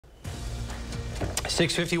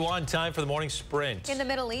6:51, time for the morning sprint. In the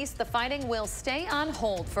Middle East, the fighting will stay on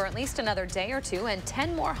hold for at least another day or two, and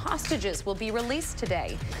 10 more hostages will be released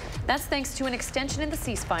today. That's thanks to an extension in the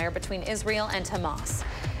ceasefire between Israel and Hamas.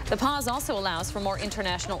 The pause also allows for more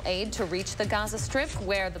international aid to reach the Gaza Strip,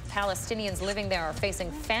 where the Palestinians living there are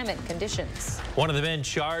facing famine conditions. One of the men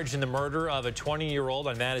charged in the murder of a 20-year-old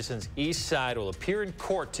on Madison's east side will appear in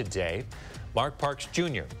court today. Mark Parks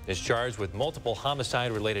Jr. is charged with multiple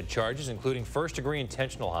homicide-related charges, including first-degree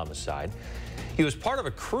intentional homicide. He was part of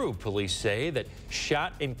a crew, police say, that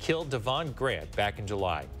shot and killed Devon Grant back in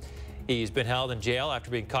July. He's been held in jail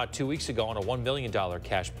after being caught 2 weeks ago on a $1 million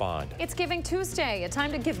cash bond. It's Giving Tuesday, a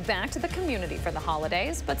time to give back to the community for the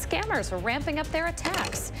holidays, but scammers are ramping up their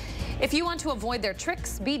attacks. If you want to avoid their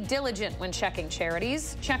tricks, be diligent when checking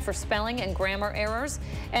charities, check for spelling and grammar errors,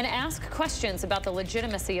 and ask questions about the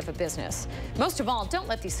legitimacy of a business. Most of all, don't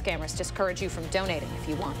let these scammers discourage you from donating if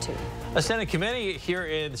you want to. A Senate committee here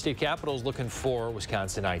in the state capitol is looking for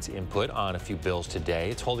Wisconsinites' input on a few bills today.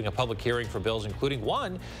 It's holding a public hearing for bills, including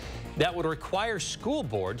one that would require school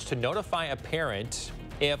boards to notify a parent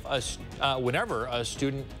if whenever a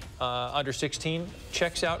student under 16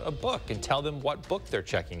 checks out a book and tell them what book they're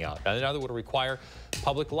checking out. And another would require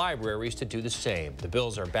public libraries to do the same. The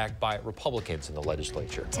bills are backed by Republicans in the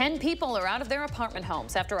legislature. 10 people are out of their apartment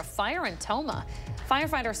homes after a fire in Tomah.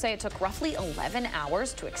 Firefighters say it took roughly 11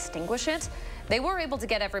 hours to extinguish it. They were able to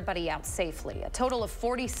get everybody out safely. A total of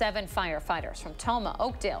 47 firefighters from Tomah,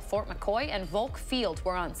 Oakdale, Fort McCoy, and Volk Field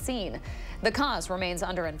were on scene. The cause remains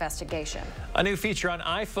under investigation. A new feature on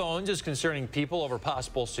iPhones is concerning people over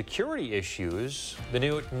possible security issues. The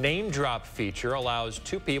new name drop feature allows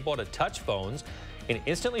two people to touch phones and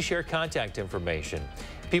instantly share contact information.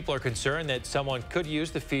 People are concerned that someone could use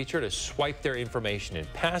the feature to swipe their information in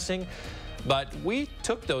passing. But we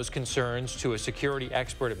took those concerns to a security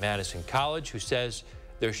expert at Madison College who says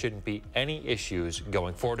there shouldn't be any issues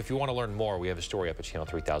going forward. If you want to learn more, we have a story up at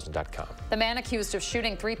channel3000.com. The man accused of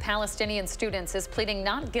shooting 3 Palestinian students is pleading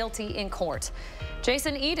not guilty in court.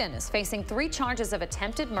 Jason Eden is facing 3 charges of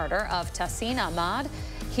attempted murder of Tahsin Ahmad,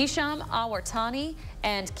 Hisham Awartani,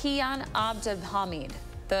 and Kian Abdelhamid.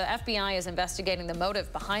 The FBI is investigating the motive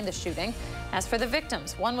behind the shooting. As for the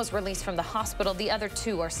victims, one was released from the hospital. The other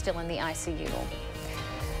 2 are still in the ICU.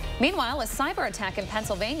 Meanwhile, a cyber attack in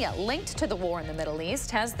Pennsylvania linked to the war in the Middle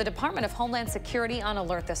East has the Department of Homeland Security on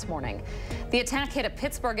alert this morning. The attack hit a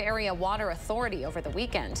Pittsburgh area water authority over the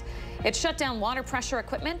weekend. It shut down water pressure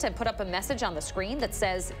equipment and put up a message on the screen that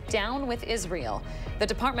says, "Down with Israel." The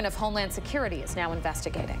Department of Homeland Security is now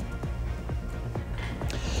investigating.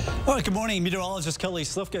 All right, good morning. Meteorologist Kelly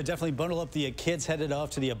Slifka. Definitely bundle up the kids headed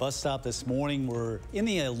off to the bus stop this morning. We're in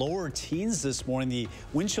the lower teens this morning. The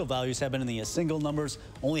wind chill values have been in the single numbers,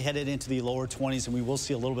 only headed into the lower 20s, and we will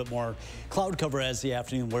see a little bit more cloud cover as the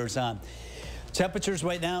afternoon wears on. Temperatures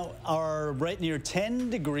right now are right near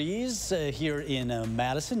 10 degrees here in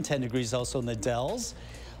Madison, 10 degrees also in the Dells.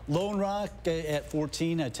 Lone Rock at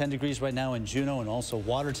 14, 10 degrees right now in Juneau, and also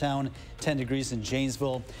Watertown, 10 degrees in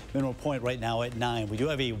Janesville. Mineral Point right now at 9. We do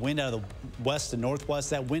have a wind out of the west and northwest.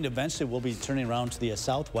 That wind eventually will be turning around to the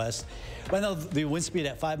southwest. Right now, the wind speed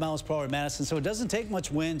at 5 miles per hour in Madison, so it doesn't take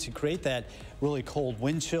much wind to create that really cold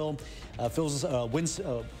wind chill. Feels wind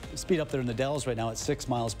speed up there in the Dells right now at 6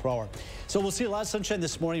 miles per hour. So we'll see a lot of sunshine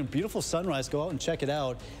this morning. Beautiful sunrise. Go out and check it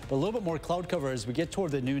out. But a little bit more cloud cover as we get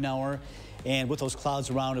toward the noon hour. And with those clouds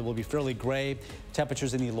around, it will be fairly gray.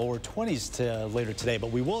 Temperatures in the lower 20s later today. But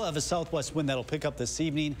we will have a southwest wind that'll pick up this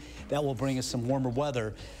evening. That will bring us some warmer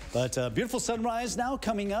weather. But beautiful sunrise now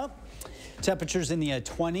coming up. Temperatures in the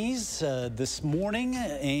 20s this morning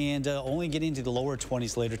and only getting to the lower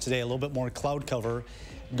 20s later today. A little bit more cloud cover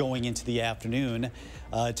going into the afternoon.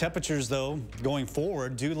 Temperatures, though, going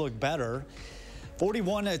forward do look better.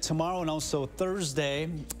 41 tomorrow and also Thursday,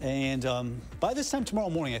 and by this time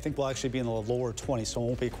tomorrow morning, I think we'll actually be in the lower 20s, so it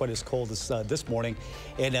won't be quite as cold as this morning.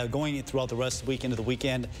 And going throughout the rest of the week into the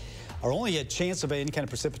weekend, our only chance of any kind of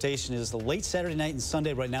precipitation is the late Saturday night and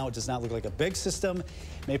Sunday. Right now, it does not look like a big system.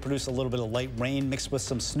 It may produce a little bit of light rain mixed with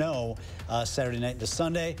some snow Saturday night into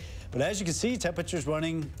Sunday. But as you can see, temperatures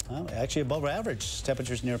running actually above average.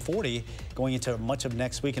 Temperatures near 40 going into much of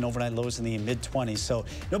next week, and overnight lows in the mid-20s. So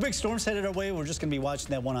no big storms headed our way. We're just going to be watching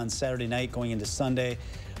that one on Saturday night going into Sunday.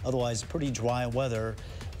 Otherwise, pretty dry weather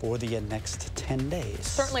for the next 10 days.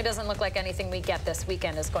 Certainly doesn't look like anything we get this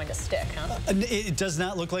weekend is going to stick, huh? It does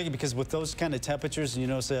not look like it, because with those kind of temperatures, you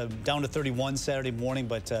know, down to 31 Saturday morning,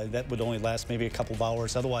 but that would only last maybe a couple of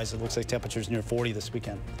hours. Otherwise, it looks like temperatures near 40 this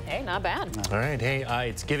weekend. Hey, not bad. All right. Hey,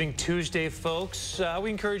 it's Giving Tuesday, folks. We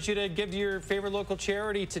encourage you to give to your favorite local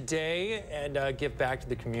charity today and give back to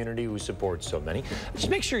the community who supports so many. Just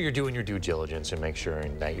make sure you're doing your due diligence and make sure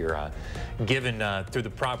that you're giving through the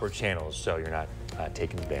proper channels so you're not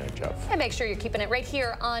taken advantage of. And make sure you're keeping it right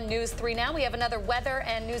here on News 3 Now. We have another weather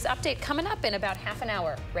and news update coming up in about half an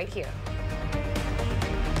hour right here.